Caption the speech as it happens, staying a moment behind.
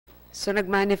So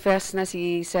nag-manifest na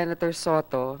si Senator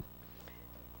Soto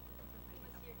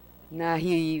na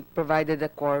he provided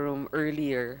a quorum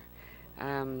earlier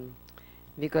um,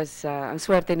 because ang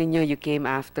swerte ninyo, you came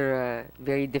after a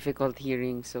very difficult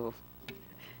hearing, so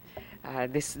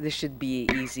this should be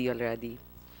easy already.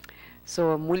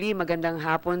 So muli, magandang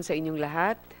hapon sa inyong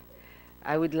lahat.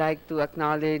 I would like to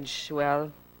acknowledge,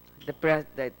 well,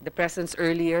 the presence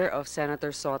earlier of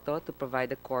Senator Soto to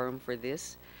provide a quorum for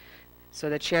this. So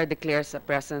the chair declares the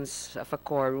presence of a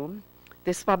quorum.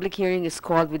 This public hearing is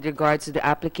called with regards to the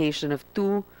application of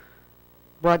two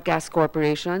broadcast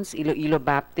corporations, Iloilo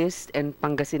Baptist and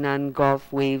Pangasinan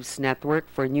Gulf Waves Network,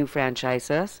 for new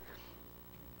franchises,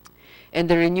 and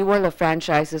the renewal of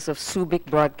franchises of Subic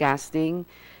Broadcasting,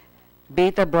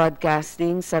 Beta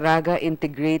Broadcasting, Saraga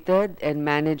Integrated and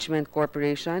Management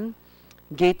Corporation,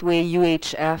 Gateway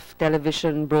UHF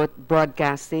Television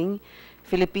Broadcasting,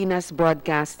 Filipinas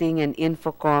Broadcasting, and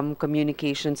Infocom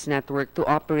Communications Network to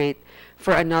operate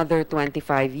for another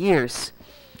 25 years.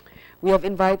 We have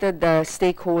invited the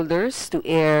stakeholders to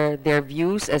air their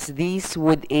views, as these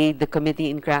would aid the committee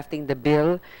in crafting the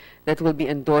bill that will be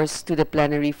endorsed to the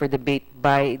plenary for debate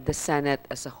by the Senate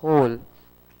as a whole.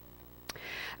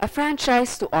 A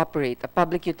franchise to operate a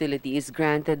public utility is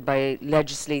granted by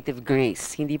legislative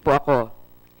grace. Hindi ko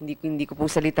po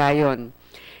salita yun.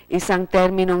 Isang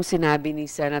terminong sinabi ni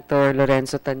Senator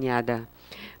Lorenzo Tanyada.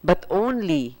 But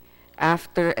only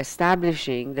after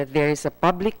establishing that there is a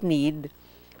public need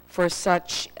for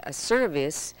such a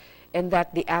service and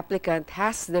that the applicant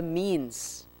has the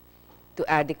means to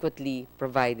adequately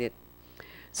provide it.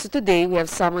 So today we have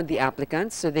summoned the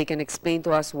applicants so they can explain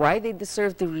to us why they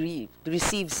deserve to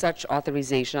receive such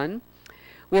authorization.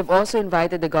 We have also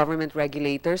invited the government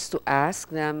regulators to ask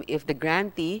them if the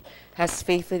grantee has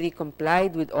faithfully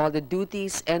complied with all the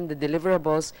duties and the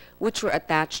deliverables which were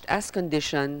attached as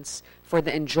conditions for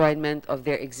the enjoyment of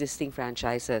their existing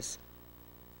franchises.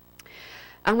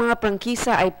 Ang mga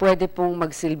prangkisa ay pwede pong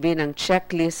magsilbi ng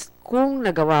checklist kung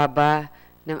nagawa ba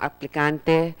ng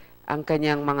aplikante ang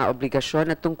kanyang mga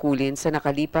obligasyon at tungkulin sa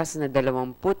nakalipas na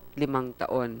 25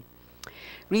 taon.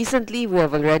 Recently, we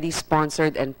have already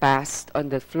sponsored and passed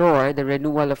on the floor the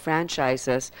renewal of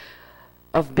franchises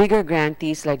of bigger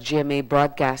grantees like GMA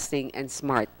Broadcasting and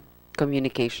Smart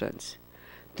Communications.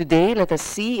 Today, let us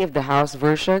see if the House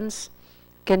versions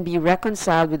can be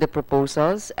reconciled with the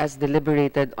proposals as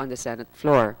deliberated on the Senate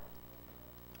floor.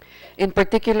 In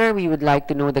particular, we would like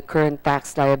to know the current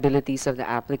tax liabilities of the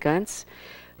applicants.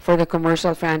 For the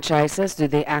commercial franchises, do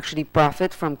they actually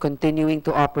profit from continuing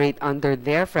to operate under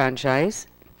their franchise?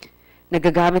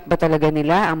 Nagagamit ba talaga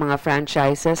nila ang mga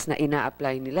franchises na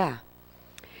ina-apply nila?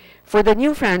 For the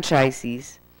new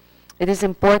franchisees, it is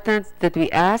important that we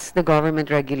ask the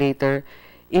government regulator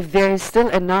if there is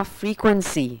still enough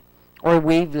frequency or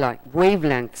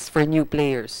wavelengths for new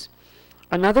players.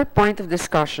 Another point of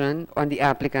discussion on the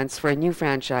applicants for a new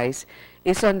franchise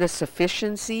is on the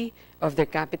sufficiency of their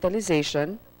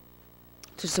capitalization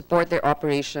to support their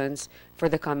operations for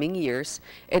the coming years,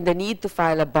 and the need to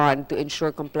file a bond to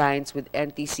ensure compliance with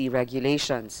NTC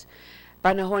regulations.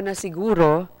 Panahon na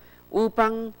siguro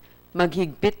upang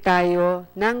maghigpit tayo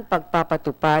ng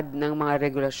pagpapatupad ng mga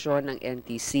regulasyon ng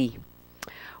NTC.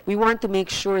 We want to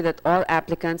make sure that all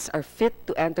applicants are fit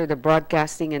to enter the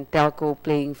broadcasting and telco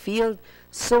playing field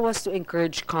so as to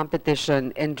encourage competition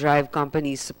and drive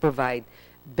companies to provide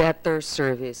better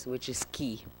service, which is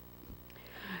key.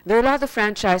 There are a lot of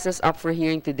franchises up for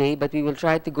hearing today, but we will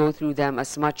try to go through them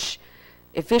as much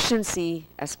efficiency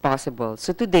as possible.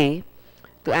 So today,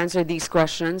 to answer these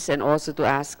questions and also to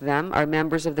ask them, are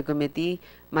members of the committee,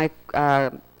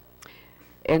 and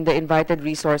the invited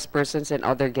resource persons and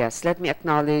other guests. Let me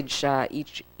acknowledge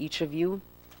each of you.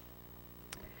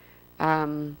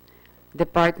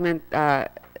 Department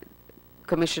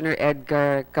Commissioner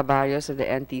Edgar Caballos of the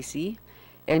NTC,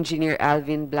 Engineer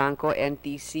Alvin Blanco,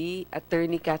 NTC,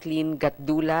 Attorney Kathleen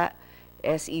Gatdula,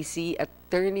 SEC,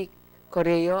 Attorney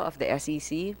Correo of the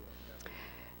SEC,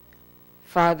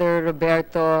 Father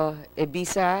Roberto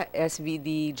Ebisa,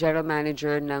 SVD General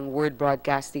Manager ng Word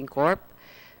Broadcasting Corp.,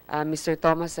 Mr.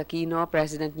 Thomas Aquino,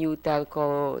 President New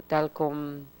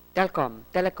Telecom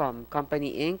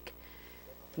Company Inc.,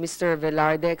 Mr.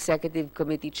 Velarde, Executive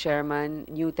Committee Chairman,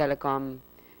 New Telecom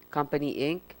Company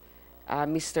Inc.,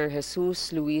 Mr.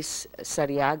 Jesus Luis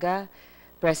Sariaga,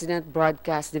 President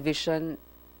Broadcast Division,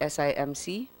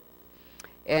 SIMC,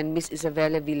 and Ms.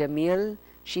 Isabella Villamil,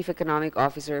 Chief Economic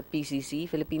Officer, PCC,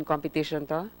 Philippine Competition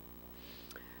to,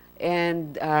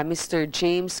 and Mr.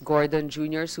 James Gordon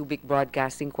Jr., Subic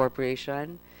Broadcasting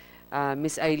Corporation,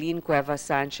 Ms. Eileen Cuevas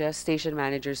Sanchez, Station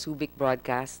Manager, Subic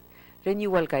Broadcast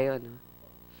renewal kayo, no?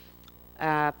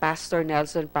 Pastor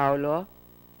Nelson Paulo,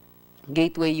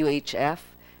 Gateway UHF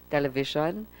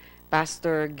Television,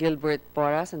 Pastor Gilbert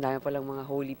Porras, ang dami palang mga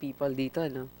holy people dito,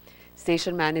 no?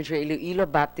 Station Manager Iloilo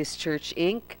Baptist Church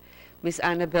Inc., Miss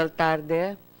Annabel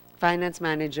Tarde, Finance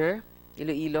Manager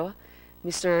Iloilo,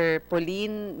 Mr.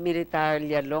 Pauline Militar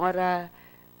Lialora,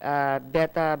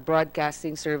 Beta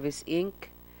Broadcasting Service Inc.,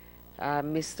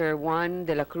 Mr. Juan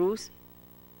de la Cruz,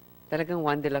 talagang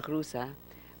Juan de la Cruz, ha?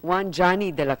 Juan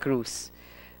Johnny de la Cruz,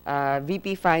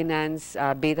 VP Finance,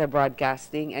 Beta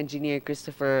Broadcasting, Engineer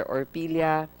Christopher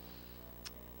Orpilia,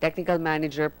 Technical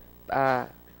Manager,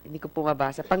 hindi ko po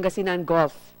mabasa, Pangasinan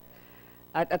Golf,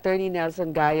 at Attorney Nelson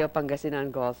Gayo,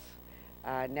 Pangasinan Golf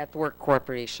Network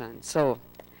Corporation. So,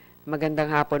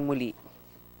 magandang hapon muli.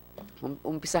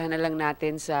 Umpisahan na lang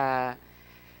natin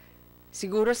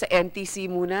siguro sa NTC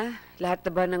muna. Lahat na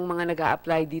ba ng mga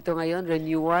nag-a-apply dito ngayon,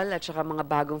 renewal at saka mga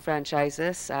bagong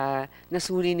franchises,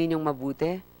 nasuri ninyong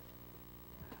mabuti?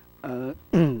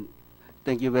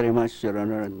 Thank you very much, Your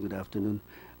Honor, and good afternoon.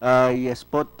 Yes,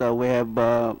 we have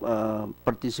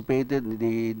participated in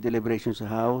the deliberations of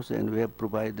the House, and we have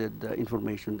provided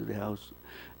information to the House.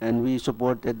 And we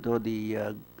supported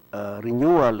the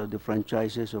renewal of the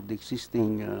franchises of the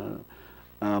existing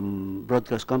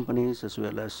broadcast companies, as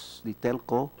well as the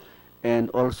telco, and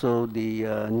also the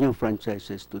new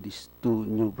franchises to these two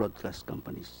new broadcast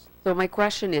companies. So my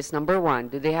question is, number one,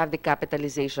 do they have the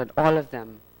capitalization, all of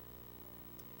them?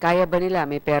 Kaya ba nila?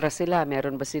 May pera sila?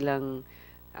 Meron ba silang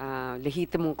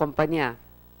lehitimong kumpanya?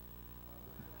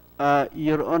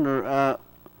 Your Honor,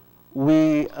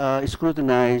 we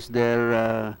scrutinize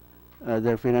their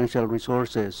financial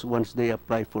resources once they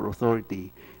apply for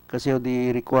authority. Kasi the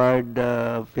required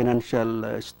financial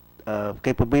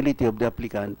capability of the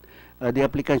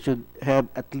applicant should have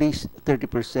at least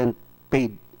 30%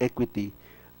 paid equity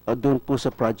doon po sa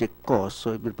project cost.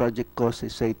 So if the project cost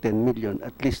is say 10 million,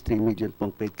 at least 3 million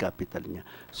pong paid capital niya.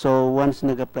 So once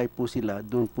nag-apply po sila,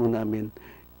 doon po namin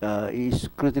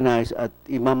i-scrutinize at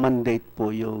i-mandate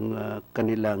po yung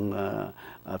kanilang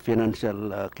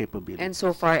financial capability. And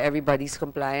so far, everybody's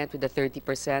compliant with the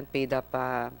 30% paid up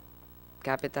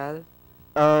capital?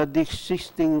 The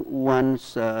existing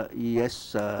ones,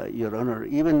 yes, Your Honor.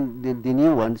 Even the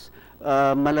new ones,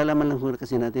 malalaman lang ho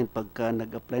kasi natin pagka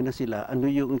nag-apply na sila, ano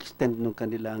yung extent ng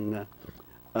kanilang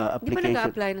application. Di ba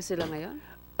nag-apply na sila ngayon?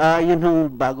 Yun yung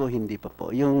bago, hindi pa po.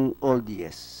 Yung old,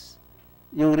 yes.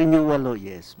 Yung renewal,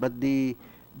 yes. But the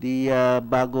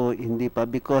bago, hindi pa.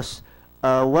 Because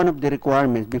one of the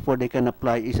requirements before they can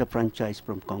apply is a franchise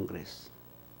from Congress.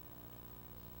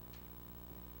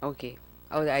 Okay.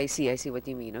 Oh, I see what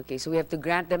you mean. Okay, so we have to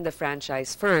grant them the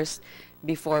franchise first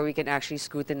before we can actually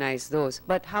scrutinize those.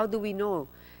 But how do we know,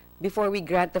 before we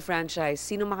grant the franchise,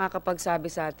 sino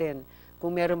makakapagsabi sa atin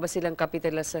kung meron ba silang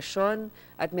kapitalisasyon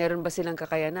at meron ba silang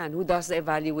kakayanan? Who does the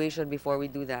evaluation before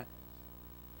we do that?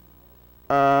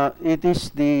 It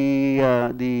is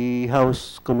the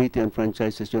House Committee on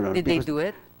Franchises, Your Honor. Did they do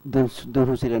it? Doon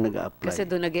sila nag-apply. Kasi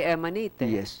doon nag-emanate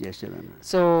eh. Yes, Your Honor.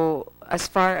 So, as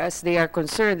far as they are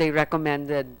concerned, they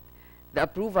recommended the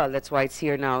approval. That's why it's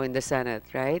here now in the Senate,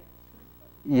 right?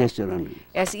 Yes, Your Honor.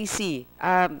 SEC,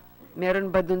 meron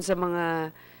ba dun sa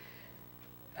mga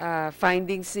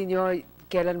findings ninyo,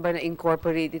 kailan ba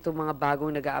na-incorporate itong mga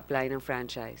bagong nag-a-apply ng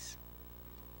franchise?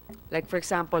 Like for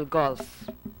example, golf.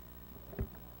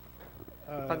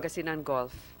 Pangasinan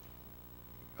Golf.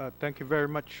 Thank you very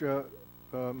much,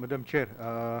 Madam Chair.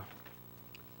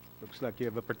 Looks like you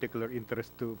have a particular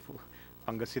interest to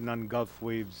Pangasinan Gulf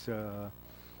Waves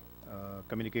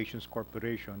Communications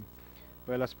Corporation.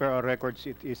 Well, as per our records,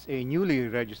 it is a newly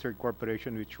registered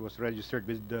corporation which was registered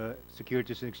with the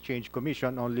Securities and Exchange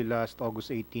Commission only last August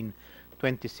 18,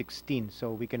 2016.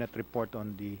 So we cannot report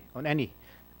on any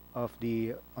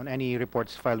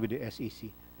reports filed with the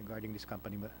SEC regarding this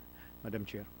company, Madam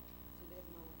Chair.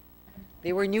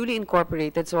 They were newly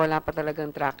incorporated, so wala pa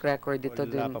talagang track record dito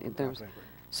din in terms.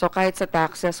 So kahit sa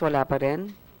taxes, wala pa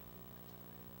rin?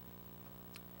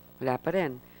 Wala pa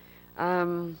rin.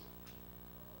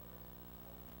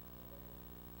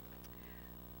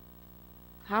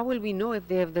 How will we know if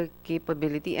they have the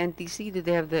capability? NTC, do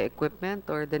they have the equipment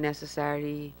or the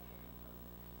necessary?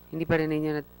 Hindi pa rin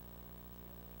ninyo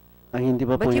Hindi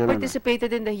pa po, But you Your Honor.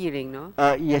 participated in the hearing, no?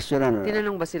 Yes, Your Honor.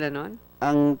 Tinanong ba sila noon?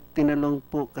 Ang tinanong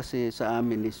po kasi sa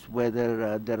amin is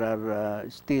whether there are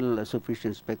still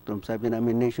sufficient spectrum. Sabi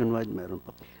namin nationwide, meron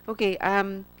pa po. Okay,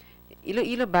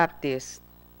 Iloilo Baptist.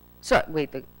 So,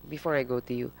 wait, before I go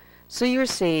to you. So you're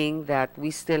saying that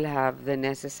we still have the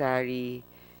necessary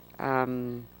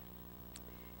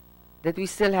that we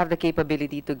still have the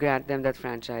capability to grant them that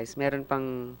franchise. Meron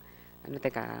pang, ano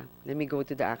teka, let me go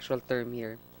to the actual term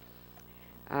here.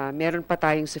 Meron pa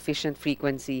tayong sufficient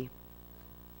frequency,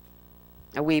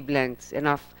 wavelengths,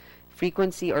 enough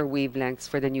frequency or wavelengths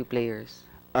for the new players.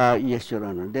 Yes, Your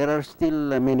Honor. There are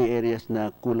still many areas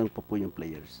na kulang pa po yung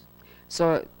players.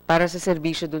 So, para sa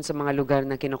serbisyo dun sa mga lugar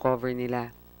na kino-cover nila,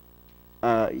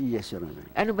 Yes, Your Honor.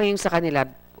 ano ba yung sa kanila?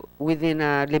 Within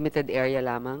a limited area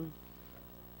lamang?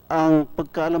 Ang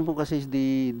pagkaalam po kasi is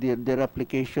their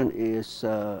application is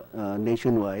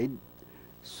nationwide.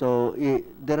 So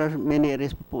there are many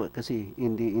areas po kasi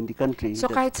in the country. So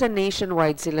kahit sa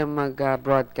nationwide sila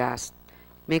mag-broadcast,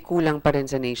 may kulang pa rin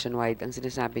sa nationwide ang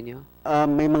sinasabi nyo?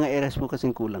 May mga areas po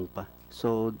kasing kulang pa.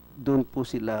 So doon po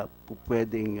sila po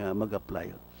pwedeng mag-apply.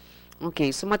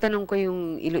 Okay, so matanong ko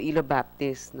yung Iloilo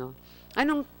Baptist, no?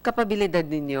 Anong kapabilidad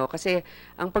ninyo? Kasi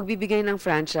ang pagbibigay ng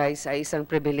franchise ay isang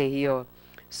pribilehiyo.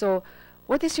 So,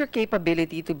 what is your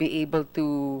capability to be able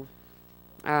to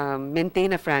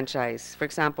maintain a franchise? For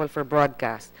example, for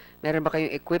broadcast. Meron ba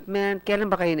kayong equipment? Kailan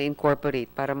ba kayo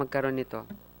na-incorporate para magkaroon nito?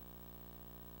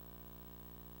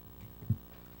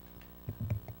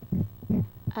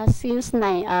 Since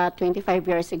 25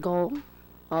 years ago,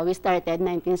 we started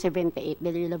 1978,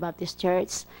 the Iloilo Baptist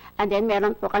Church. And then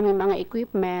meron po kami mga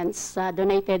equipments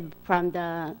donated from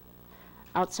the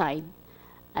outside.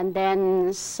 And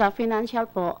then sa financial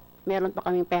po, meron pa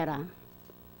kaming pera.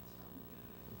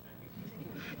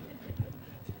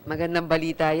 Magandang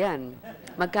balita yan.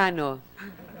 Magkano?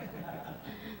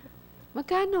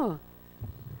 Magkano?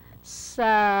 Sa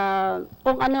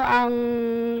kung ano ang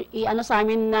i-ano sa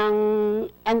amin ng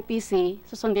NPC,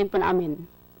 susundin po namin.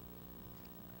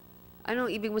 Anong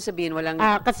ibig mo sabihin? Walang...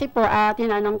 Kasi po,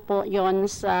 tinanong po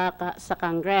yon sa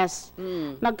Congress.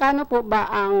 Mm. Magkano po ba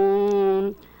ang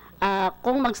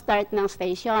kung mag-start ng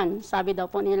station? Sabi daw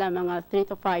po nila mga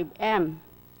 3 to 5 M.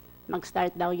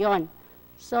 Mag-start daw yon.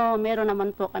 So, meron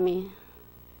naman po kami.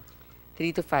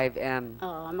 3 to 5 M.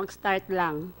 Mag-start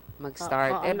lang.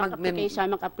 Mag-start. Mag-application,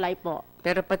 mag-apply po.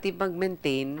 Pero pati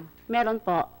mag-maintain? Meron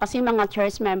po. Kasi mga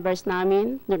church members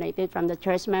namin, donated from the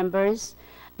church members,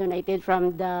 donated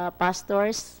from the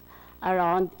pastors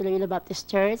around Iloilo Baptist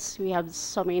Church. We have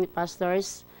so many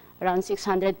pastors, around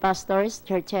 600 pastors,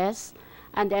 churches,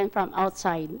 and then from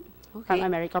outside, from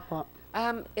America po.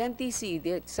 NTC,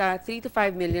 sa 3 to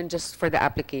 5 million just for the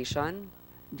application?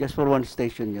 Just for one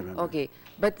station, Your Honor. Okay.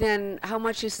 But then, how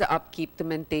much is the upkeep to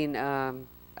maintain a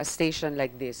station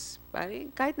like this?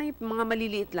 Kahit na yung mga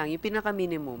maliliit lang, yung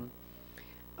pinaka-minimum.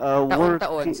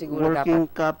 Taon-taon siguro working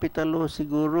dapat. capital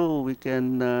siguro we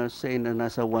can say na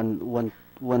nasa 1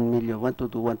 million, 1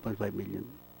 to 1.5 million.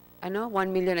 Ano?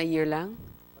 1 million a year lang?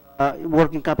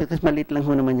 Working capital, maliit lang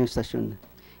ho naman yung station.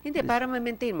 Hindi, para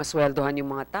ma-maintain, masweldohan yung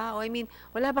mga tao. I mean,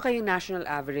 wala ba kayong national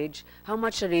average? How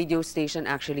much a radio station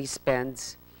actually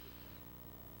spends?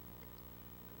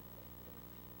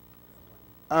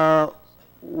 1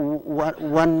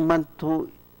 month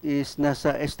to is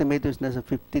nasa estimated is nasa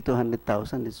 50 to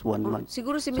 100,000 is 1 month.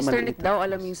 Siguro si So, Mr. maliit Nick daw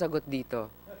alam yung sagot dito.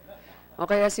 O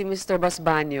kaya si Mr.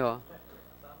 Basbanyo.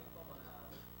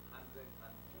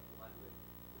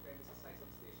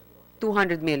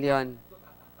 200 million.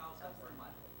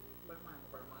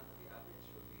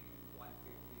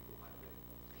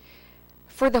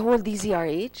 For the whole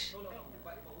DZRH?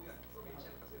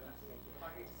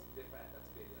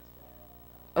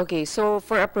 Okay, so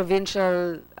for a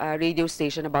provincial radio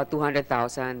station, about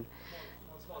 200,000.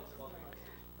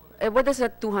 What does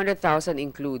that 200,000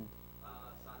 include?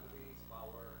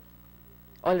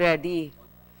 Already.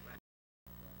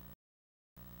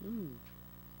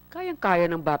 Kayang-kaya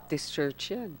ng Baptist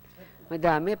Church yan.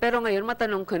 Madami. Pero ngayon,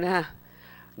 matanong ko na.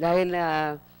 Dahil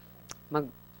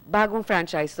bagong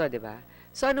franchise to, di ba?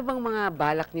 So ano bang mga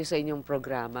balak niyo sa inyong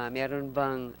programa? Meron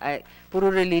bang, puro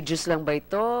religious lang ba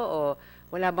ito? O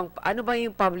wala bang, ano ba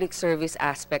yung public service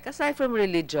aspect? Aside from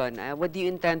religion, what do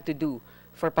you intend to do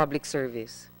for public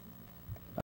service?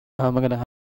 Magandang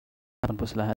hapon po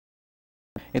sa lahat.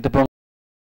 Ito pong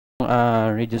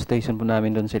radio station po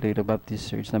namin doon sa Iloilo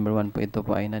Baptist Church. Number 1 po, ito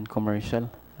po ay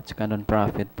non-commercial at saka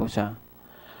non-profit po siya.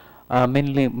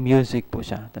 Mainly music po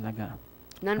siya talaga.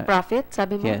 Non-profit,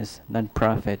 sabi mo? Yes,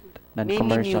 non-profit,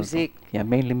 non-commercial. Mainly music. Yeah,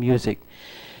 mainly music.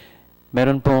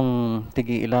 Meron pong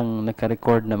tigi-ilang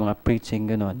nagka-record na mga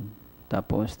preaching gano'n.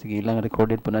 Tapos tigi-ilang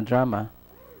recorded po na drama.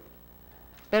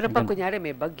 Pero pag kunyari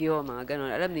may bagyo, mga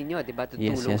gano'n, alam niyo, di ba,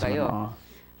 tutulong Yes, kayo?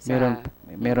 ma'am,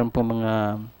 meron po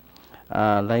mga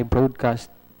live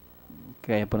broadcast.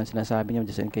 Kaya po na sinasabi niyo,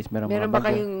 just in case meron Meron mga ba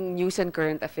bagyo. kayong news and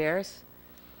current affairs?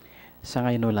 Sa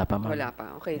ngayon wala pa, ma'am. Wala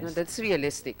pa. Okay, no, Yes. that's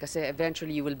realistic kasi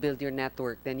eventually you will build your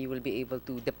network, then you will be able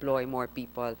to deploy more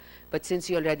people. But since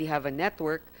you already have a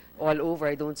network all over,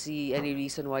 I don't see any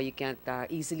reason why you can't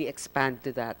easily expand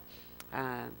to that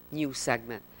new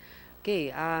segment. Okay,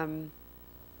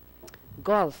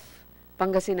 golf,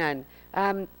 Pangasinan.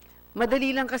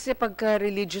 Madali lang kasi pagka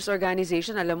religious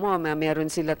organization, alam mo, meron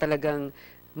sila talagang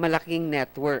malaking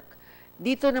network.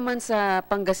 Dito naman sa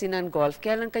Pangasinan Golf,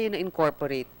 kailan kayo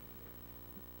na-incorporate?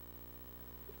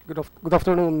 Good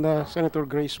afternoon, Senator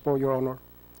Grace, po, Your Honor.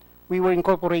 We were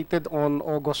incorporated on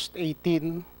August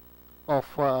 18 of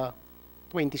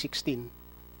 2016.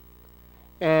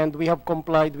 And we have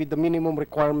complied with the minimum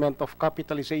requirement of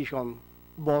capitalization,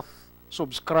 both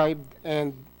subscribed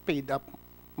and paid up,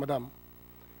 Madam.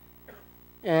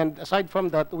 And aside from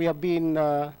that, we have been,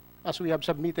 as we have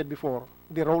submitted before,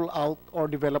 the rollout or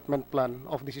development plan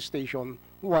of this station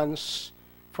once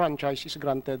franchise is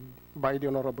granted by the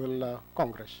Honorable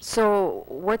Congress. So,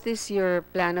 what is your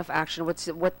plan of action?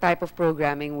 What type of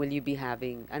programming will you be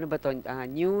having? Ano ba to?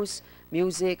 News,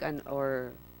 music,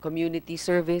 or community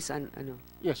service? Ano?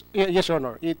 Yes, yes, Your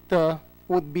Honor. It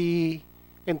would be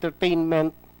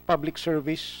entertainment, public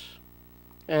service,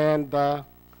 and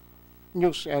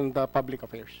news and public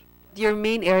affairs. Your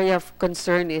main area of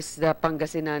concern is the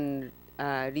Pangasinan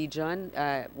region.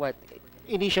 What?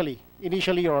 Initially,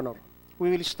 Your Honor,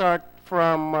 we will start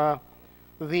from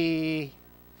the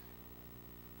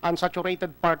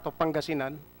unsaturated part of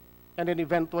Pangasinan and then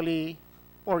eventually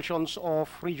portions of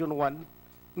Region 1,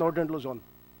 Northern Luzon,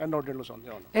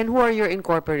 Your Honor. And who are your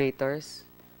incorporators?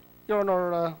 Your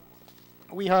Honor,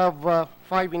 we have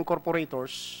 5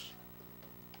 incorporators,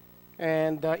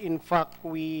 and in fact,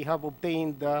 we have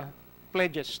obtained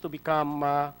pledges to become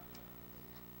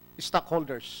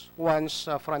stockholders once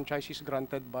franchise is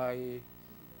granted by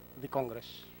the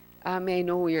Congress. May I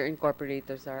know who your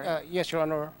incorporators are? Yes, Your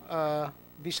Honor.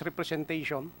 This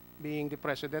representation, being the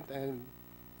president and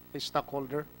a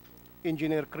stockholder,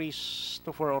 Engineer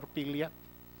Christopher Orpilla,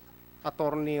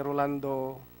 Attorney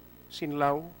Rolando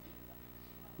Sinlao,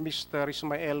 Mr.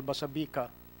 Ismael Basabica,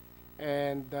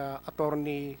 and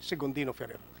Attorney Segundino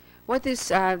Ferrer. What is,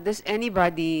 does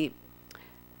anybody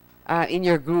in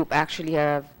your group actually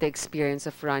have the experience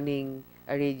of running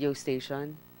a radio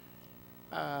station?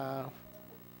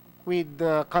 With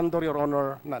candor, Your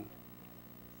Honor, none.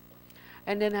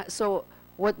 And then, so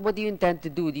what do you intend to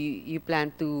do? Do you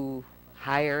plan to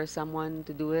hire someone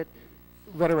to do it?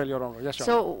 Very well, Your Honor. Yes, Your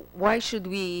Honor. So why should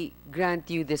we grant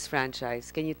you this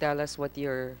franchise? Can you tell us what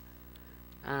your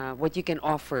what you can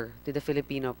offer to the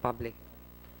Filipino public?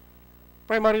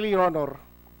 Primarily, Your Honor,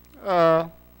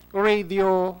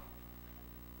 radio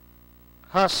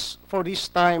has, for this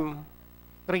time,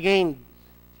 regained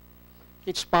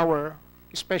its power,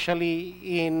 especially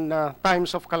in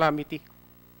times of calamity.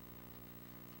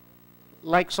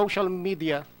 Like social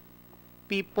media,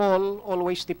 people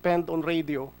always depend on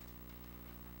radio,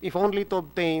 if only to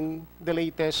obtain the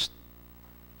latest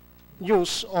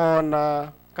news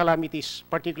on calamities,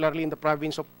 particularly in the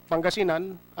province of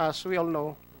Pangasinan. As we all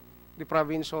know, the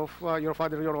province of your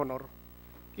father, Your Honor,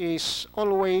 is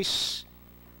always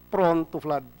prone to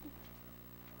flood,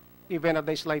 even at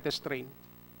the slightest rain.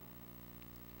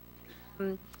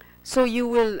 So you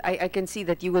will, I can see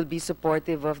that you will be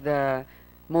supportive of the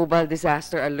Mobile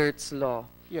Disaster Alerts Law,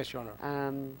 Yes, Your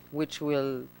Honor. which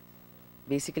will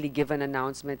basically give an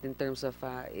announcement in terms of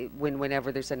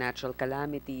whenever there's a natural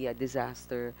calamity, a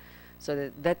disaster.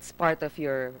 So that's part of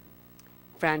your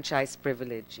franchise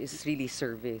privilege, is really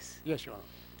service. Yes, Your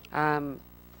Honor.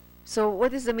 So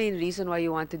what is the main reason why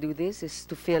you want to do this? Is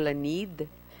to fill a need?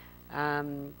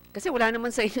 Kasi wala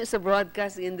naman sa inyo sa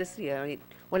broadcast industry. I mean,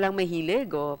 walang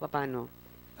mahilig o paano?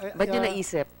 Ba't nyo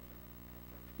naisip?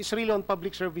 It's really on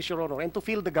public service, Your Honor, and to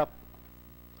fill the gap.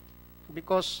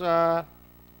 Because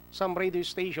some radio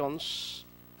stations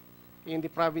in the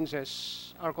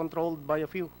provinces are controlled by a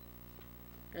few.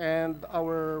 And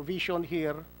our vision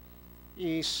here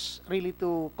is really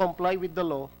to comply with the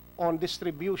law on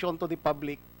distribution to the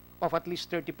public of at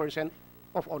least 30%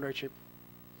 of ownership.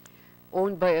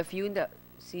 Owned by a few,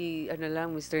 si ano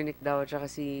lang, Mr. Nick Dao at saka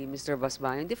si Mr.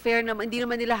 Basbayan. Hindi fair naman, hindi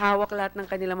naman nila hawak lahat ng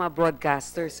kanilang mga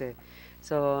broadcasters eh.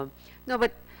 So, no,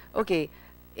 but, okay.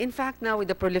 In fact, now with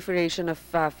the proliferation of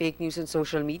fake news and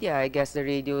social media, I guess the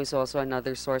radio is also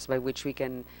another source by which we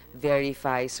can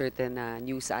verify certain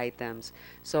news items.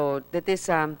 So that is,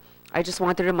 I just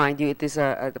want to remind you, it is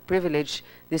a privilege.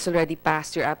 This already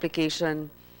passed your application.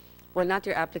 Well, not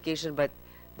your application, but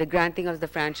the granting of the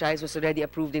franchise was already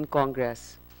approved in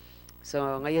Congress.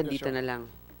 So ngayon Yes, dito sir. na lang.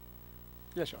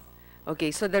 Yes, Your Honor.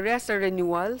 Okay, so the rest are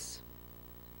renewals.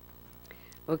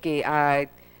 Okay,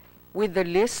 with the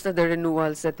list of the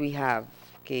renewals that we have,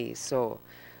 okay, so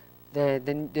I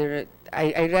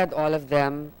read all of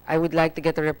them. I would like to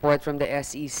get a report from the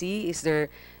SEC. Is there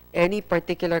any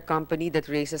particular company that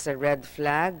raises a red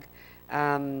flag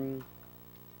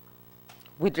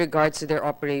with regards to their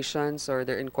operations or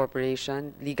their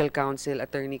incorporation? Legal counsel,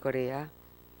 Attorney Correa.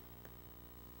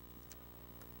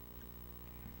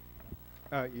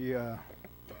 Yeah.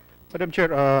 Madam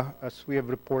Chair, as we have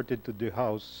reported to the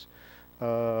House,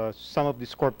 some of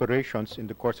these corporations in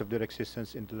the course of their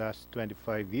existence in the last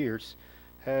 25 years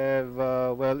have,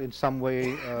 well, in some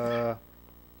way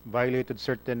violated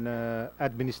certain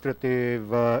administrative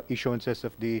issuances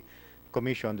of the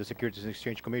Commission, the Securities and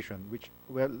Exchange Commission, which,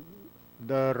 well,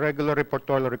 the regular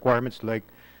reportorial requirements, like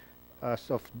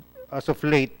as of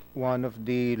late, one of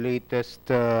the latest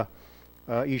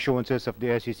issuances of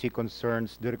the SEC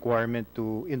concerns the requirement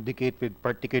to indicate with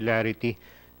particularity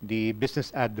the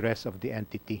business address of the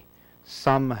entity.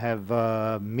 Some have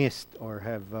missed or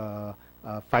have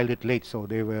filed it late, so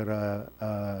they were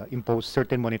imposed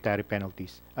certain monetary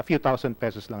penalties. A few thousand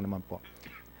pesos lang naman po.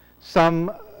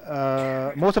 Some,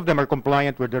 most of them are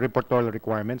compliant with the reportorial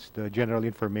requirements, the general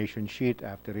information sheet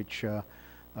after each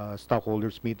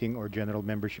stockholders meeting or general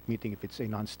membership meeting if it's a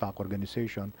non-stock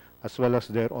organization, as well as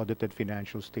their audited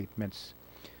financial statements.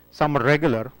 Some are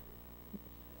regular.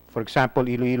 For example,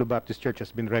 Iloilo Baptist Church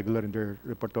has been regular in their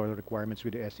reportorial requirements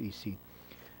with the SEC.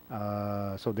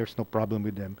 So there's no problem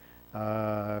with them.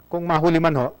 Kung mahuli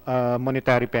man ho,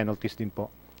 monetary penalties din po.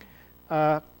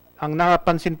 Ang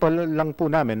napansin po lang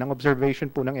po namin, ang observation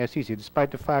po ng SEC,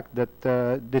 despite the fact that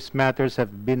these matters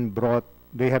have been brought,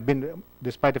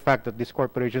 despite the fact that these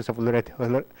corporations have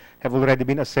already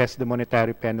been assessed the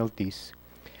monetary penalties,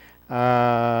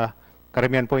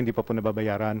 karamihan po hindi pa po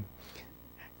nababayaran.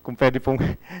 Kung pwede pong,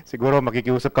 siguro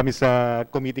makikiusap kami sa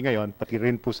committee ngayon, pati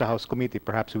rin po sa House Committee,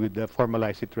 perhaps with the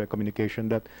formalized through a communication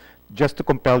that just to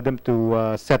compel them to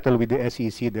settle with the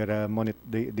SEC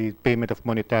the payment of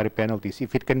monetary penalties,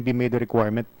 if it can be made a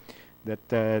requirement that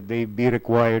they be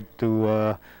required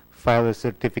to file a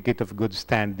certificate of good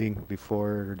standing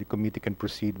before the committee can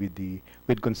proceed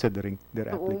with considering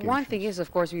their applications. One thing is, of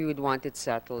course, we would want it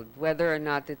settled. Whether or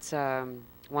not it's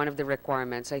one of the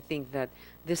requirements, I think that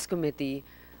this committee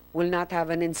will not have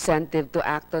an incentive to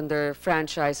act on their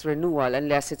franchise renewal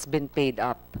unless it's been paid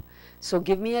up. So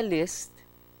give me a list.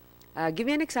 Give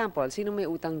me an example. Sino may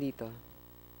utang dito?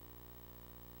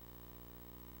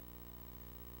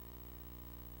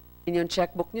 Yun yung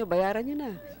checkbook nyo, bayaran nyo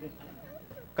na.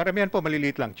 Karamihan po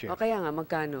maliliit lang, Chair. O kaya nga,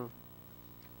 magkano?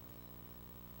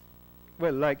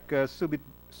 Well, like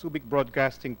Subic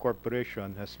Broadcasting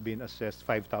Corporation has been assessed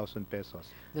 5,000 pesos.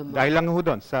 Dahil lang ho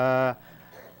doon sa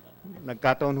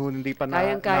nagkataon ho hindi pa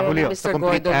Kayang-kaya nahuli ni ho, sa Mr.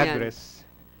 complete Gordon yan. address.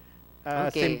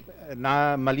 Okay.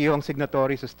 Na mali ho ang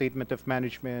signatory sa Statement of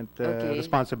Management Okay.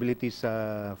 Responsibilities sa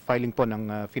filing po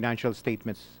ng financial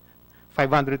statements.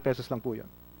 500 pesos lang po yun.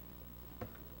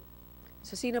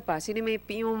 So sino pa? Sino may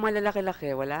yung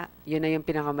malalaki-laki? Wala? Yun na yung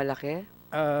pinakamalaki?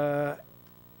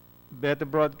 Better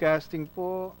Broadcasting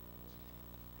po,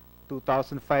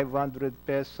 2,500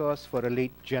 pesos for a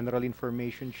late general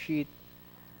information sheet.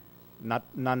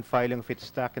 Non-filing of its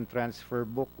stock and transfer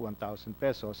book, 1,000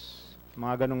 pesos.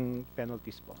 Mga ganong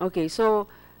penalties po. Okay, so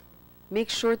make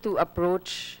sure to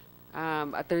approach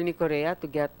Attorney Correa to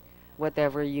get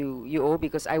whatever you owe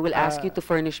because I will ask you to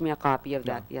furnish me a copy of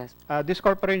that. Yes. These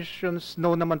corporations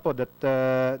know naman po that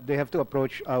they have to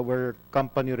approach our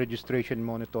company registration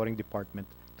monitoring department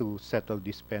to settle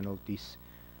these penalties.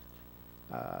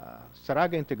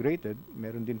 Saraga Integrated,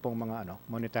 meron din pong mga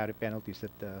monetary penalties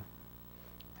that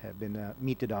have been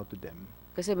meted out to them.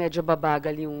 Kasi medyo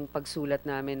babagal yung pagsulat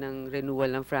namin ng renewal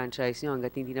ng franchise nyo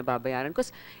hanggat hindi nababayaran.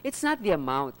 Because it's not the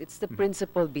amount, it's the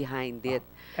principle behind it.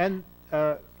 And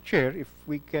Chair, if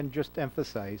we can just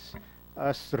emphasize,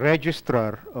 as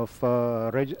registrar of,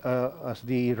 as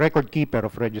the record keeper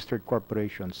of registered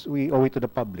corporations, we owe it to the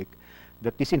public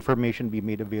that this information be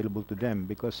made available to them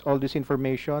because all this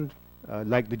information,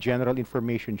 like the general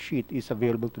information sheet, is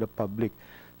available to the public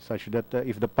such that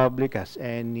if the public has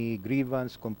any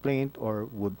grievance, complaint, or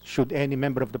should any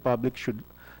member of the public should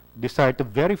desire to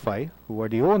verify who are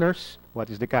the owners, what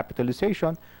is the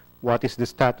capitalization, what is the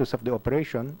status of the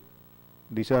operation,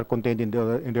 these are contained in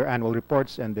their annual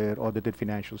reports and their audited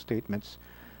financial statements.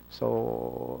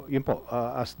 So, yun po,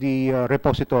 as the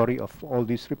repository of all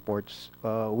these reports,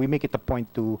 we make it a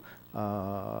point to,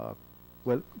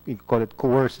 well, we call it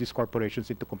coerce these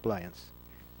corporations into compliance.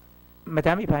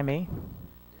 Madam, if I may.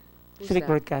 Who's Civic that?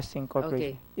 Broadcasting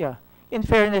Corporation. Okay. Yeah. In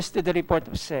fairness to the report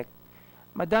of SEC,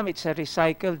 Madam, it's a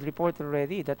recycled report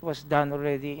already that was done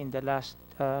already in the last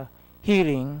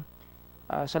hearing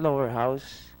sa lower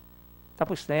house.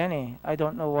 Tapos na yan eh. I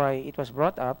don't know why it was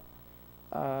brought up.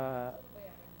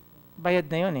 Bayad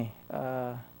na yun eh.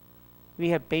 We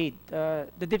have paid.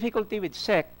 The difficulty with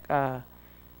SEC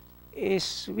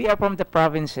is we are from the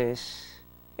provinces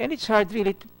and it's hard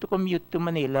really to commute to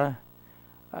Manila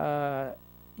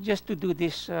just to do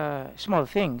these small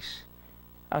things.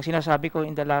 Ang sinasabi ko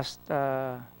in the last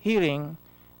hearing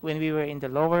when we were in the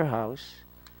lower house,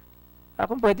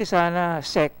 kung pwede sana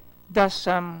SEC does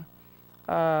some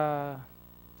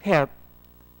help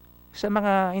sa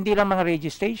mga, hindi lang mga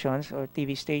radio stations or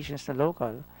TV stations na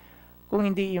local, kung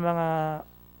hindi yung mga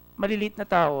maliliit na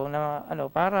tao na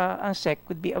para ang SEC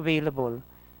could be available.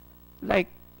 Like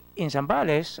in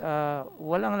Zambales,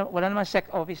 wala naman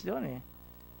SEC office doon eh.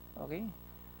 Okay?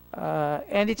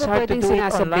 And it's hard to do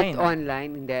it online.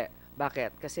 Online, hindi.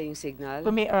 Bakit? Kasi yung signal?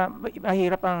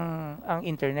 Mahirap ang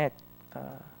internet.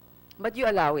 But you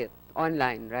allow it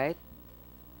online, right?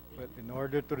 Well, in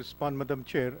order to respond, Madam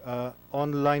Chair,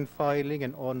 online filing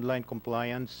and online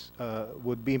compliance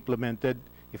would be implemented,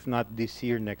 if not this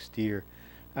year, next year.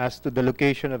 As to the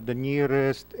location of the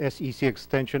nearest SEC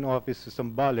Extension Office to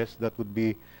Zambales, that would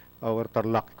be our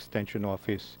Tarlac Extension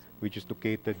Office, which is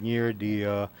located near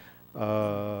the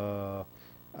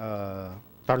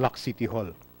Tarlac City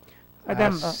Hall.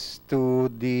 Madam, As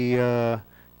to the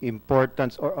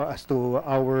importance or as to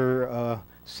our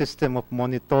system of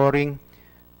monitoring,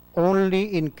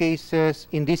 only in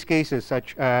these cases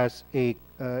such as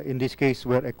in this case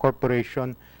where a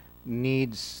corporation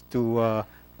needs to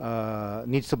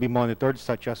be monitored,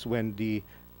 such as when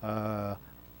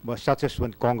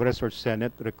Congress or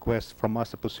Senate requests from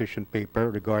us a position paper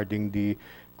regarding the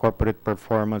corporate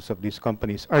performance of these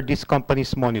companies. Are these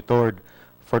companies monitored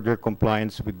for their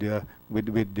compliance with their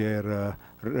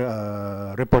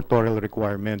reportorial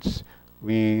requirements?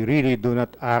 We really do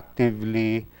not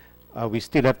actively. We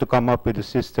still have to come up with a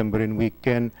system wherein we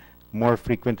can more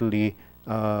frequently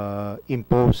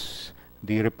impose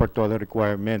the reportorial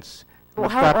requirements. Well,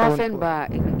 how often ba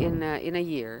in a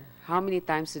year? How many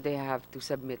times do they have to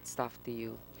submit stuff to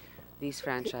you? These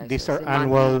franchises? These are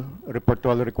annual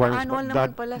reportorial requirements. Annual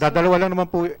naman pala. Dadalawa lang naman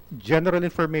po, general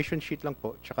information sheet lang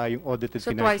po, tsaka yung audited So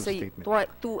financial statement.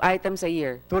 two items a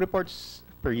year? 2 reports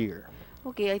per year.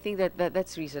 Okay, I think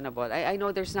that's reasonable. I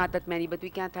know there's not that many, but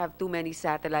we can't have too many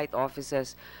satellite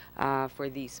offices for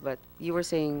these. But you were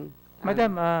saying...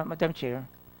 Madam Chair,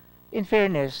 in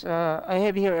fairness, I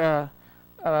have here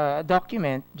a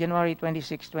document, January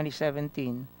 26,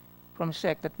 2017, from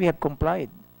SEC that we have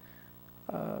complied.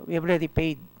 We have already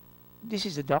paid. This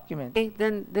is the document. Okay,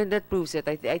 then that proves it.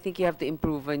 I think you have to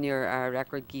improve on your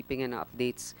record keeping and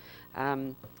updates.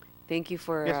 Thank you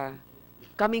for Yes.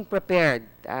 coming prepared,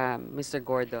 Mr.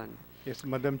 Gordon. Yes,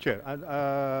 Madam Chair.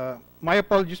 My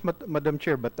apologies, Madam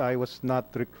Chair, but I was not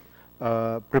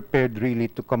prepared really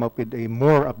to come up with a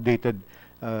more updated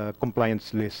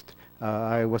compliance list.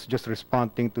 I was just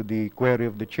responding to the query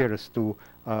of the chair as to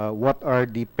what are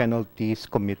the penalties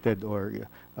committed or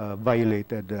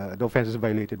violated, the offenses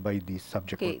violated by these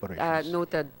subject Okay, corporations.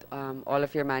 noted all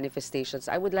of your manifestations.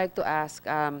 I would like to ask,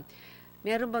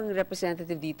 meron bang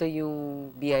representative dito yung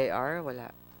BIR?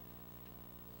 Wala.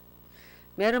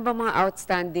 Meron bang mga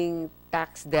outstanding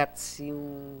tax debts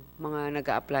yung mga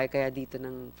nag-a-apply kaya dito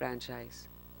ng franchise?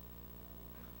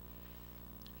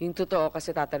 Yung totoo kasi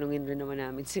tatanungin rin naman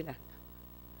namin sila.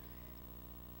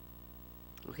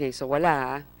 Okay, so wala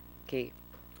ha? Okay.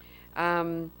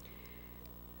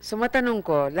 So matanong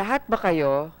ko, lahat ba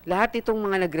kayo, lahat itong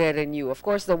mga nagre-renew, of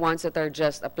course the ones that are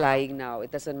just applying now, it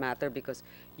doesn't matter because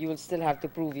you will still have to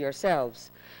prove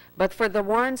yourselves. But for the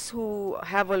ones who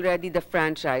have already the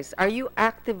franchise, are you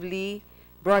actively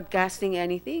broadcasting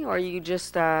anything or are you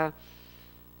just, I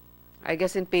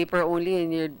guess in paper only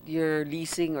and you're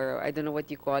leasing or I don't know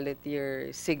what you call it,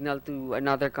 your signal to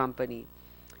another company?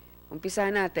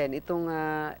 Umpisahan natin, itong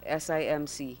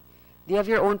SIMC. Do you have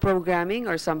your own programming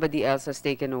or somebody else has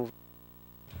taken over?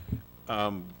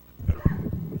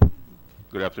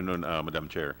 Good afternoon, Madam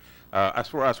Chair. As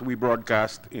for us, we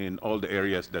broadcast in all the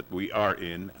areas that we are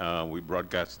in. We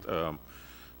broadcast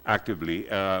actively.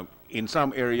 In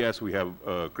some areas, we have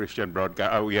Christian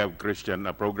broadcast. We have Christian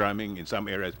programming. In some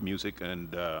areas, music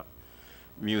and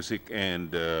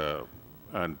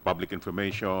public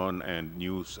information and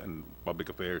news and public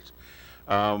affairs.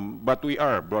 But we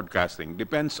are broadcasting.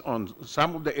 Depends on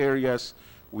some of the areas.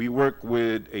 We work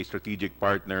with a strategic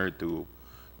partner to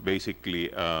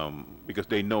basically, because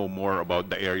they know more about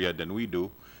the area than we do.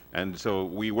 And so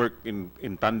we work in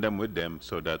tandem with them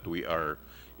so that we are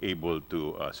able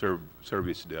to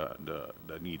service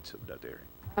the needs of that area.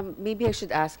 Maybe I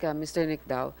should ask Mr. Nick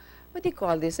Dow, what do you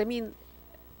call this? I mean,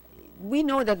 we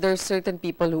know that there's certain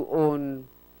people who own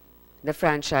the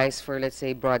franchise for, let's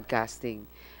say, broadcasting,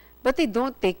 but they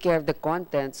don't take care of the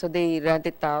content, so they rent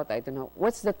it out. I don't know.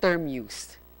 What's the term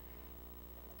used?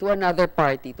 To another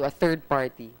party, to a third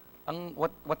party.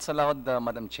 What's allowed,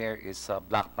 Madam Chair, is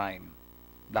block time.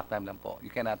 Block time lang po. You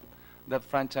cannot, the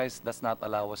franchise does not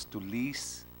allow us to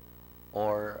lease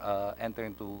or enter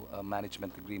into a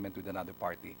management agreement with another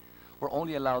party. We're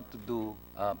only allowed to do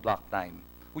block time,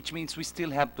 which means we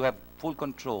still have to have full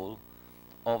control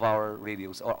of our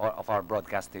radios or of our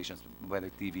broadcast stations, whether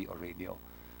TV or radio.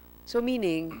 So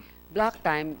meaning, block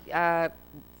time,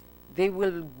 they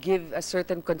will give a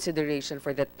certain consideration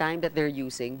for the time that they're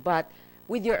using, but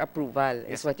with your approval, is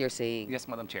Yes. what you're saying. Yes,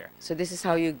 Madam Chair. So this is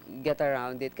how you get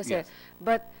around it. Kasi, Yes.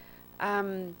 But,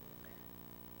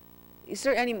 is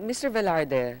there any, Mr.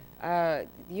 Velarde,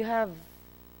 you have,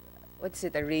 what's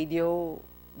it, a radio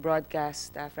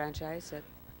broadcast franchise?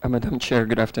 Madam Chair,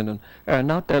 good afternoon.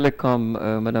 Now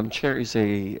Telecom, Madam Chair, is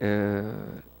a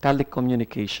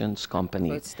telecommunications company.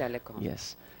 So it's telecom.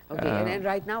 Yes. Okay, and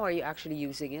right now, are you actually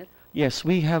using it? Yes,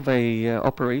 we have a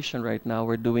operation right now.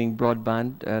 We're doing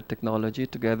broadband technology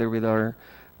together with our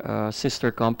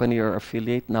sister company or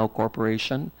affiliate, Now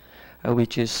Corporation,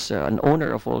 which is an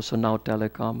owner of also Now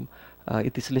Telecom.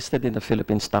 It is listed in the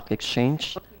Philippine Stock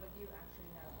Exchange.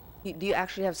 Do you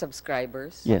actually have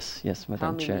subscribers? Yes, yes, How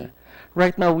Madam many? Chair.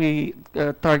 Right now, we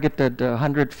targeted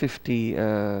 150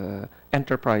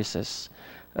 enterprises,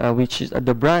 which is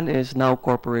the brand is Now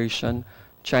Corporation,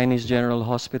 Chinese General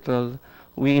Hospital.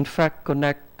 We in fact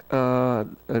connect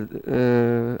an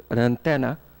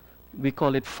antenna. We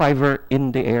call it fiber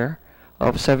in the air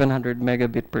of 700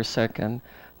 megabit per second.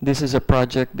 This is a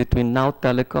project between Now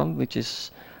Telecom, which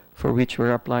is for which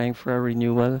we're applying for a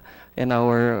renewal, and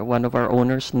one of our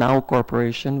owners, Now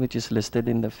Corporation, which is listed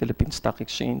in the Philippine Stock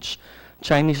Exchange.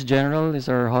 Chinese General is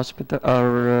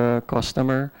our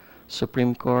customer,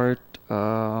 Supreme Court,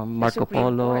 Marco Supreme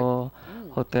Polo, Court.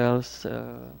 hotels,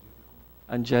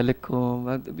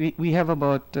 Angelicum. We have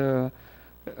about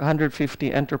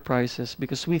 150 enterprises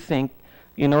because we think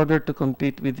in order to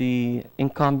compete with the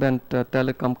incumbent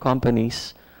telecom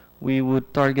companies, we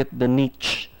would target the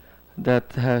niche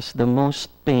that has the most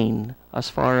pain as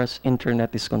far as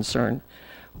internet is concerned.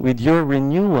 With your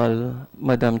renewal,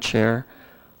 Madam Chair,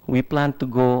 we plan to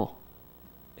go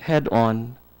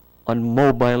head-on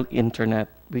mobile internet,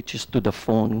 which is to the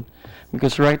phone.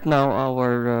 Because right now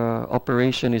our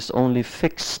operation is only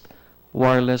fixed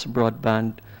wireless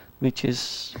broadband, which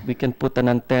is we can put an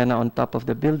antenna on top of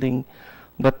the building,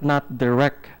 but not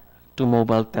direct to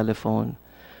mobile telephone.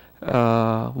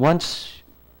 Once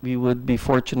we would be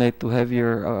fortunate to have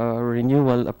your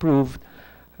renewal approved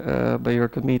by your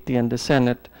committee and the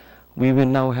Senate, we will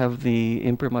now have the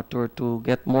imprimatur to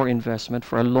get more investment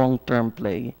for a long-term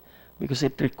play because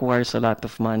it requires a lot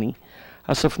of money.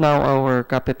 As of now, our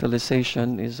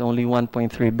capitalization is only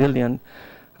 1.3 billion.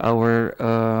 Our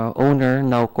owner,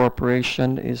 Now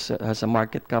Corporation, has a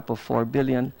market cap of 4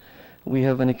 billion. We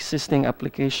have an existing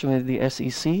application with the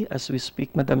SEC as we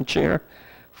speak, Madam Chair,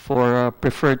 for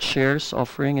preferred shares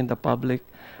offering in the public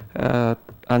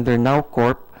under Now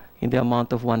Corp in the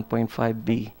amount of 1.5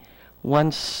 B.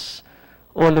 Once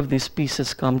all of these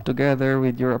pieces come together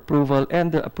with your approval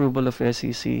and the approval of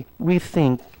SEC, we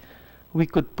think we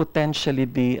could potentially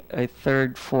be a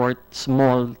third, fourth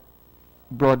small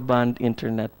broadband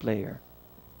internet player.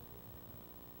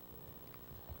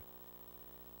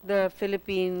 The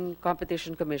Philippine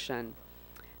Competition Commission,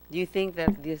 do you think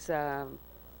that this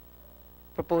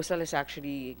proposal is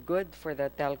actually good for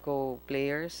the telco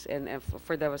players and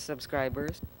for the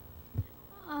subscribers?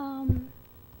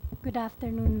 Good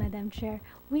afternoon, Madam Chair.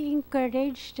 We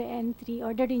encourage the entry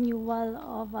or the renewal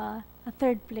of a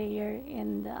third player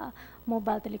in the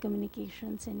mobile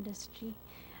telecommunications industry.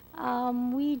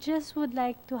 We just would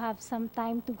like to have some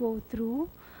time to go through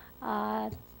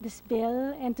this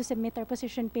bill and to submit our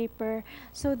position paper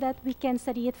so that we can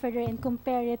study it further and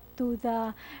compare it to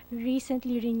the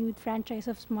recently renewed franchise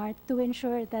of Smart to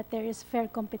ensure that there is fair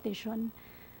competition.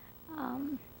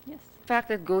 Yes. In fact,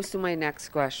 that goes to my next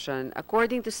question.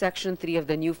 According to Section 3 of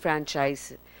the new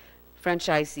franchisees,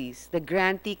 the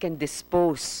grantee can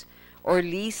dispose or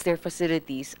lease their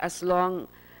facilities as long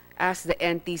as the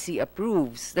NTC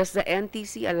approves. Does the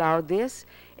NTC allow this?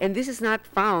 And this is not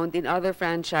found in other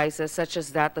franchises such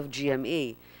as that of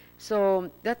GMA. So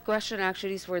that question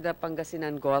actually is for the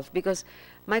Pangasinan Golf because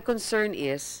my concern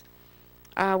is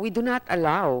we do not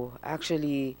allow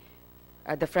actually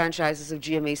the franchises of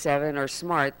GMA7 or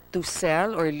Smart to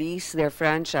sell or lease their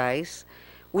franchise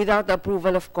without the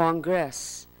approval of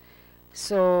Congress.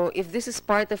 So if this is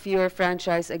part of your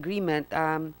franchise agreement,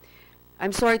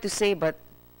 I'm sorry to say, but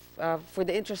for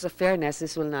the interest of fairness,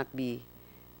 this will not be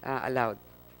allowed.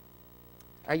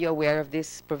 Are you aware of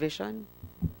this provision?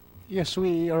 Yes,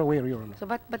 we are aware, Your Honor. So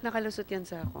ba't nakalusot yan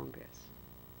sa Congress?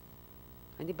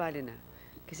 Hindi bali na.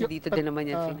 Kasi dito But, din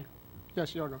naman yan.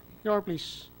 yes, Your Honor. Your Honor,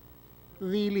 please.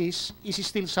 The lease is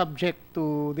still subject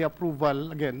to the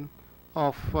approval, again,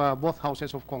 of both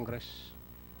houses of Congress.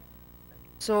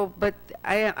 So, but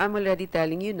I'm already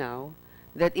telling you now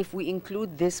that if we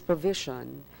include this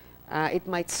provision, it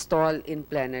might stall in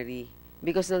plenary.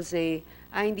 Because they'll say,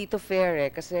 hindi to fair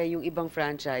kasi yung ibang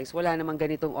franchise, wala namang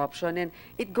ganitong option. And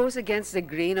it goes against the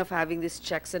grain of having this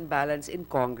checks and balance in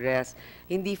Congress.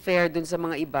 Hindi fair dun sa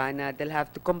mga iba na they'll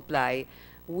have to comply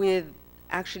with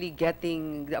actually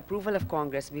getting the approval of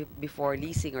Congress before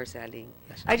leasing or selling.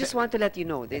 Yes. I just want to let you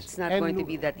know that it's not And going to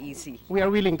be that easy. We are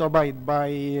willing to abide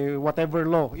by whatever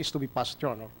law is to be passed,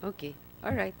 Your Honor. Okay.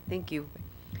 All right. Thank you.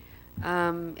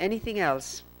 Anything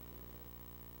else?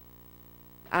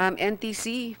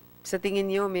 NTC, sa tingin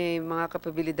nyo, may mga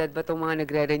kapabilidad ba itong mga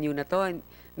nagre-renew na to?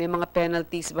 May mga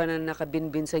penalties ba na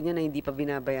nakabinbin sa inyo na hindi pa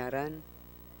binabayaran?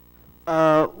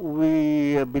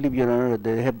 We believe, Your Honor,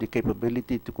 they have the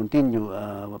capability to continue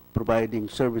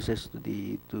providing services to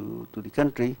the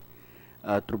country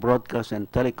through broadcast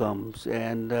and telecoms,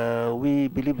 and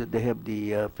we believe that they have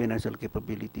the financial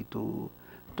capability to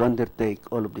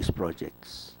undertake all of these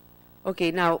projects.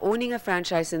 Okay, now, owning a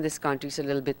franchise in this country is a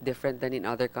little bit different than in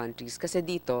other countries. Kasi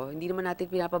dito, hindi naman natin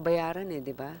pinapabayaran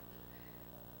di ba?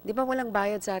 Di ba walang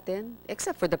bayad sa atin?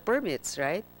 Except for the permits,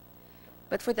 right?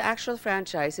 But for the actual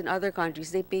franchise, in other countries,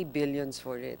 they pay billions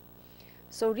for it.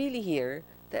 So really here,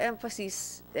 the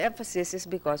emphasis is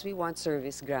because we want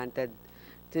service granted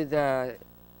to the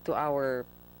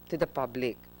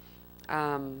public.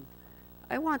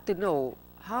 I want to know,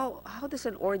 how does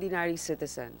an ordinary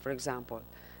citizen, for example,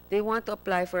 they want to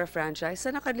apply for a franchise,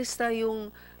 sa nakalista yung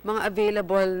mga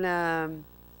available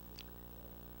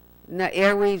na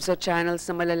airwaves o channels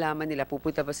na malalaman nila?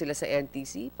 Pupunta ba sila sa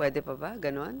NTC? Pwede pa ba?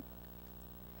 Ganon?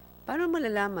 Paano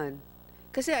malalaman?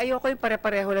 Kasi ayoko yung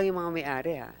pare-pareho lang yung mga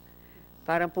may-ari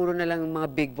Parang puro na lang yung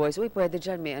mga big boys. Uy, pwede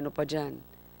dyan, may ano pa dyan.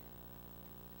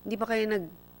 Hindi pa kayo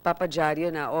nagpapadyaryo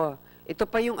na, ito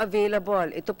pa yung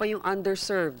available, ito pa yung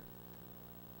underserved.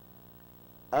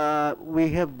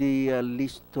 We have the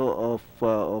list of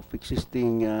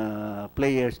existing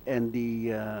players and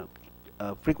the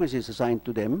frequencies assigned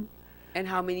to them. And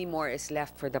how many more is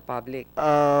left for the public?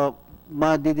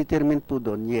 Ma-determine po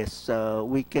doon, yes.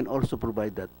 We can also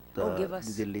provide that. Give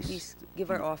us, the list. please,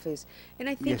 give our office. And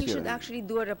I think Yes, you should Your Honor. actually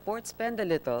do a report, spend a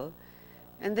little,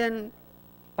 and then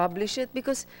publish it,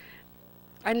 because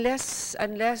unless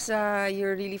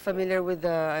you're really familiar with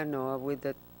a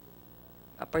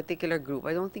particular group,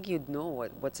 I don't think you'd know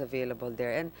what's available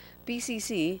there. And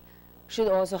PCC should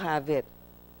also have it,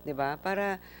 di ba?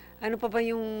 Para ano pa ba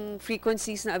yung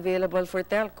frequencies na available for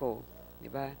telco, di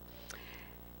ba?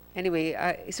 Anyway,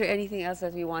 is there anything else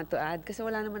that we want to add? Kasi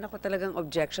wala naman ako talagang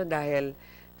objection dahil,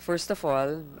 first of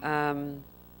all,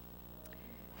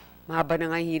 mahaba na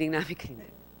nga yung hearing namin kanina.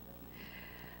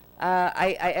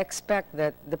 I expect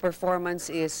that the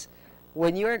performance is,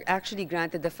 when you're actually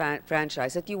granted the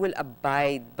franchise, that you will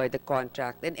abide by the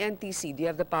contract. And NTC, do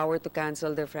you have the power to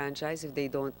cancel their franchise if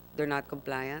they're not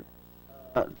compliant?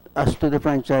 As to the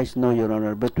franchise, no, Your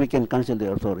Honor, but we can cancel the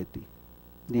authority.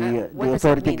 The What does it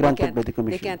authority mean? granted by the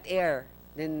Commission. They can't air,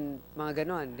 then mga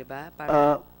ganon, di ba?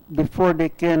 Before they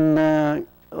can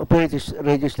operate this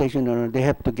registration, Your Honor, they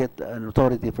have to get an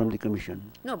authority from the Commission.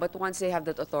 No, but once they have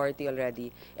that authority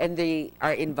already, and they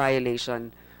are in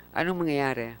violation, anong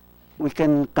mangyayari? We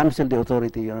can cancel the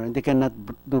authority, Your Honor, and they cannot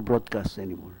do broadcasts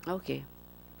anymore. Okay.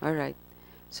 All right.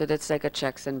 So that's like a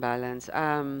checks and balance.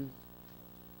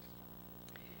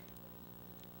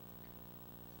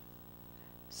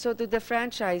 So to the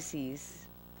franchisees,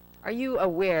 are you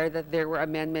aware that there were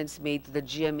amendments made to the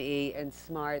GMA and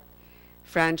Smart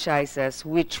franchises,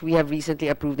 which we have recently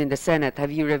approved in the Senate?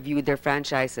 Have you reviewed their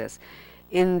franchises?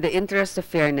 In the interest of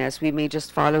fairness, we may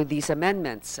just follow these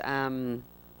amendments to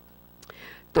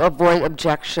avoid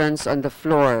objections on the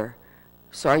floor.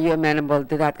 So are you amenable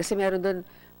to that? Kasi meron dun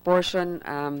portion,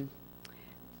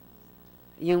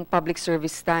 yung public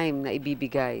service time na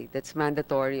ibibigay. That's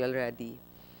mandatory already.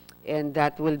 And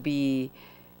that will be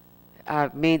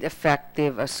made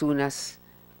effective as soon as...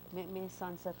 May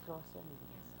sunset clause yan.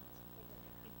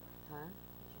 Huh?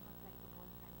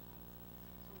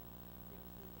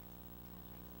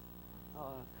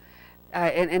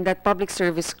 and that public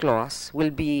service clause will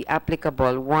be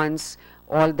applicable once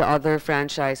all the other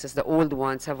franchises, the old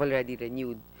ones, have already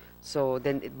renewed. So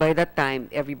then by that time,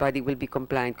 everybody will be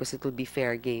compliant because it will be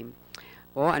fair game.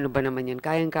 Oh, ano ba naman yun?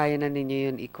 Kayang-kaya na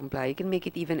ninyo yun i-comply. You can make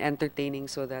it even entertaining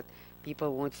so that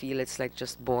people won't feel it's like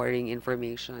just boring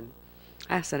information.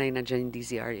 Sanay na dyan yung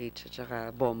DZRH at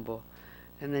saka Bombo.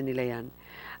 Ano nila yan.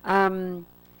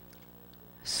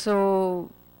 So,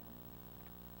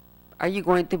 are you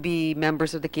going to be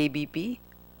members of the KBP?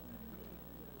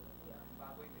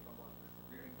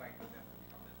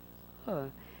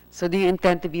 Oh. So, do you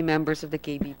intend to be members of the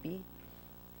KBP?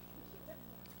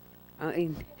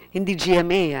 Hindi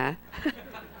GMA, ha?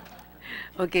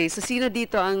 Okay, so sino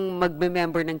dito ang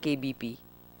magme-member ng KBP?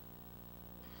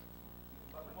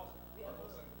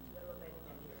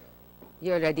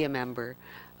 You're already a member.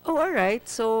 Oh, all right.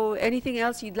 So, anything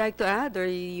else you'd like to add, or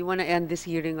you want to end this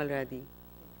hearing already?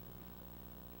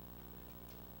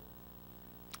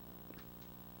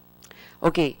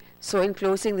 Okay, so in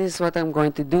closing, this is what I'm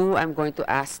going to do. I'm going to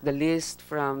ask the list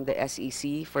from the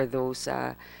SEC for those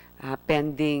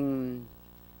pending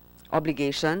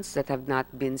obligations that have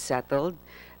not been settled.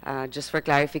 Just for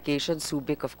clarification,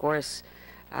 Subic, of course,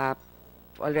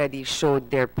 already showed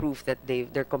their proof that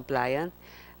they're compliant.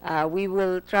 We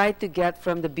will try to get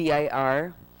from the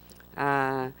BIR,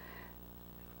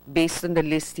 based on the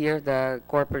list here, the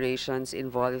corporations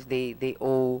involved, if they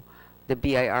owe the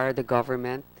BIR, the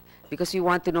government, because we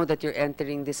want to know that you're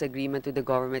entering this agreement with the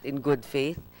government in good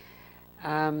faith.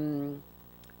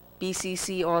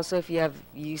 PCC also, if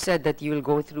you said that you will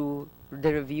go through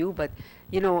the review, but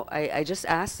you know, I just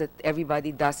ask that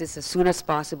everybody does this as soon as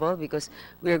possible because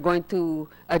we are going to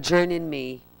adjourn in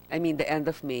May, I mean the end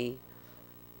of May.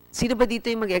 Sino ba dito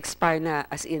yung mag-expire na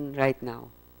as in right now?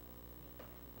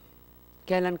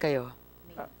 Kailan kayo?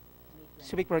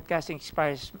 Civic Broadcasting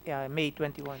expires May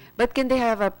 21. But can they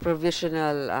have a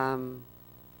provisional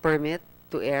permit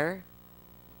to air?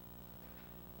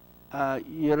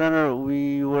 Your Honor,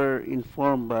 we were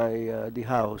informed by the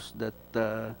House that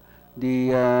the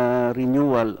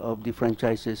renewal of the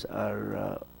franchises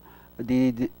are,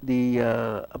 the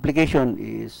application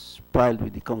is filed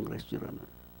with the Congress, Your Honor.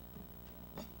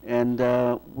 And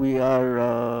we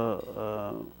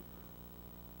are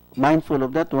mindful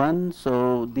of that one,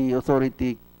 so the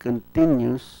authority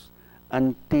continues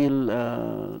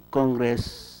until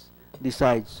Congress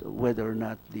decides whether or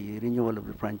not the renewal of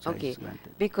the franchise is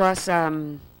granted. Because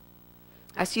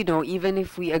as you know, even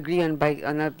if we agree on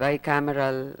a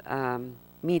bicameral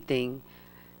meeting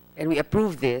and we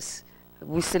approve this,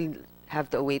 we still have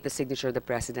to await the signature of the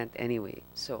President anyway.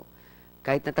 So,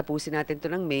 kahit natapusin natin ito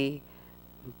ng May,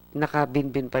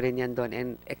 nakabinbin pa rin yan doon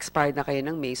and expired na kayo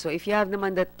ng May. So if you have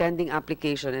naman that pending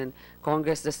application and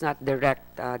Congress does not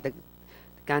direct the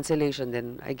cancellation,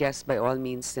 then I guess by all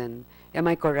means, then am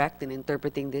I correct in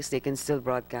interpreting this? They can still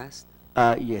broadcast?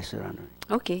 Yes, Your Honor.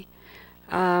 Okay.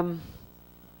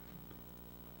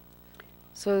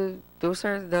 So those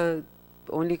are the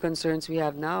only concerns we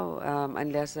have now,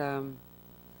 unless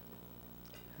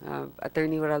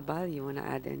Attorney Waralbal, you want to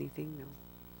add anything? No.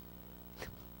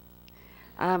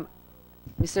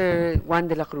 Mr. Juan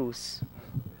de la Cruz.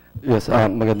 Yes,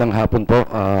 magandang hapon po,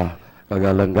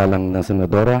 kagalang-galang na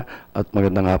Senadora, at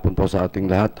magandang hapon po sa ating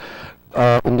lahat.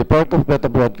 In the part of Beta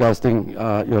Broadcasting,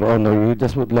 Your Honor, we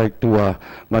just would like to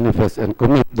manifest and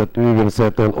commit that we will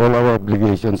settle all our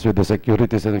obligations with the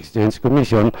Securities and Exchange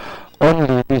Commission.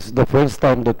 Only this is the first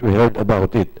time that we heard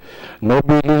about it. No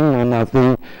billing, no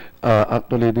nothing.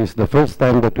 Actually, this is the first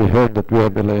time that we heard that we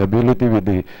have a liability with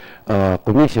the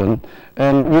Commission,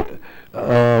 and we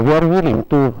are willing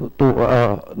to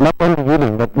not only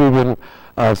willing, but we will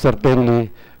certainly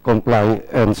comply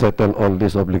and settle all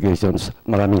these obligations.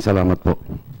 Maraming salamat po.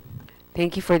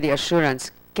 Thank you for the assurance.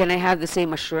 Can I have the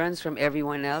same assurance from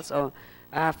everyone else? Oh,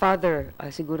 Father,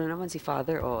 siguro naman si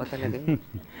Father. Oo, talaga.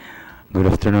 Good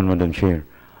afternoon, Madam Chair.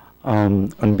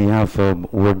 On behalf of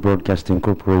World Broadcasting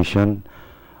Corporation,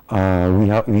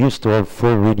 we used to have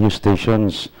 4 radio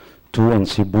stations, 2 in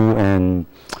Cebu and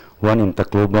 1 in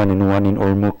Tacloban and 1 in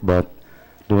Ormoc, but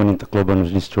the one in Tacloban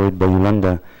was destroyed by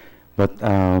Yolanda. But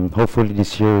hopefully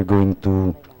this year we're going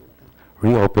to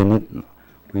reopen it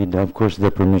with, of course, the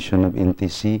permission of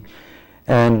NTC.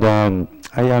 And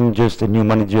I am just a new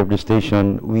manager of the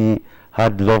station. We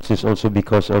had losses also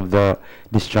because of the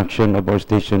destruction of our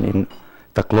station in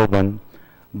Tacloban.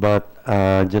 But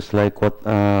just like what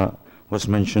was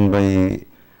mentioned by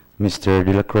Mr.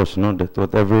 De La Cruz, no, that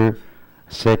whatever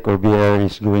SEC or BR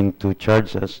is going to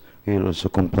charge us, we will also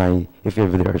comply if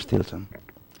ever there are still some.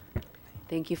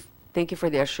 Thank you for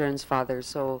the assurance, Father.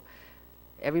 So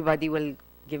everybody will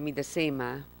give me the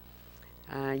same.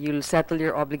 You'll settle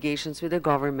your obligations with the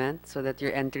government so that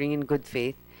you're entering in good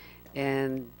faith,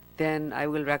 and then I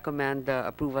will recommend the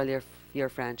approval of your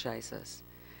franchises.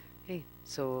 Okay,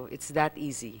 so it's that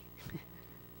easy.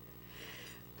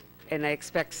 And I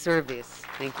expect service.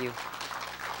 Thank you.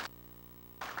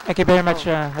 Thank you very much,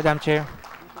 Madam Chair.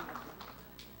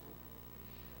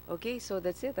 Okay, so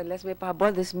that's it. Unless may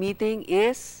pahabol, this meeting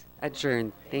is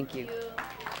adjourned. Thank you.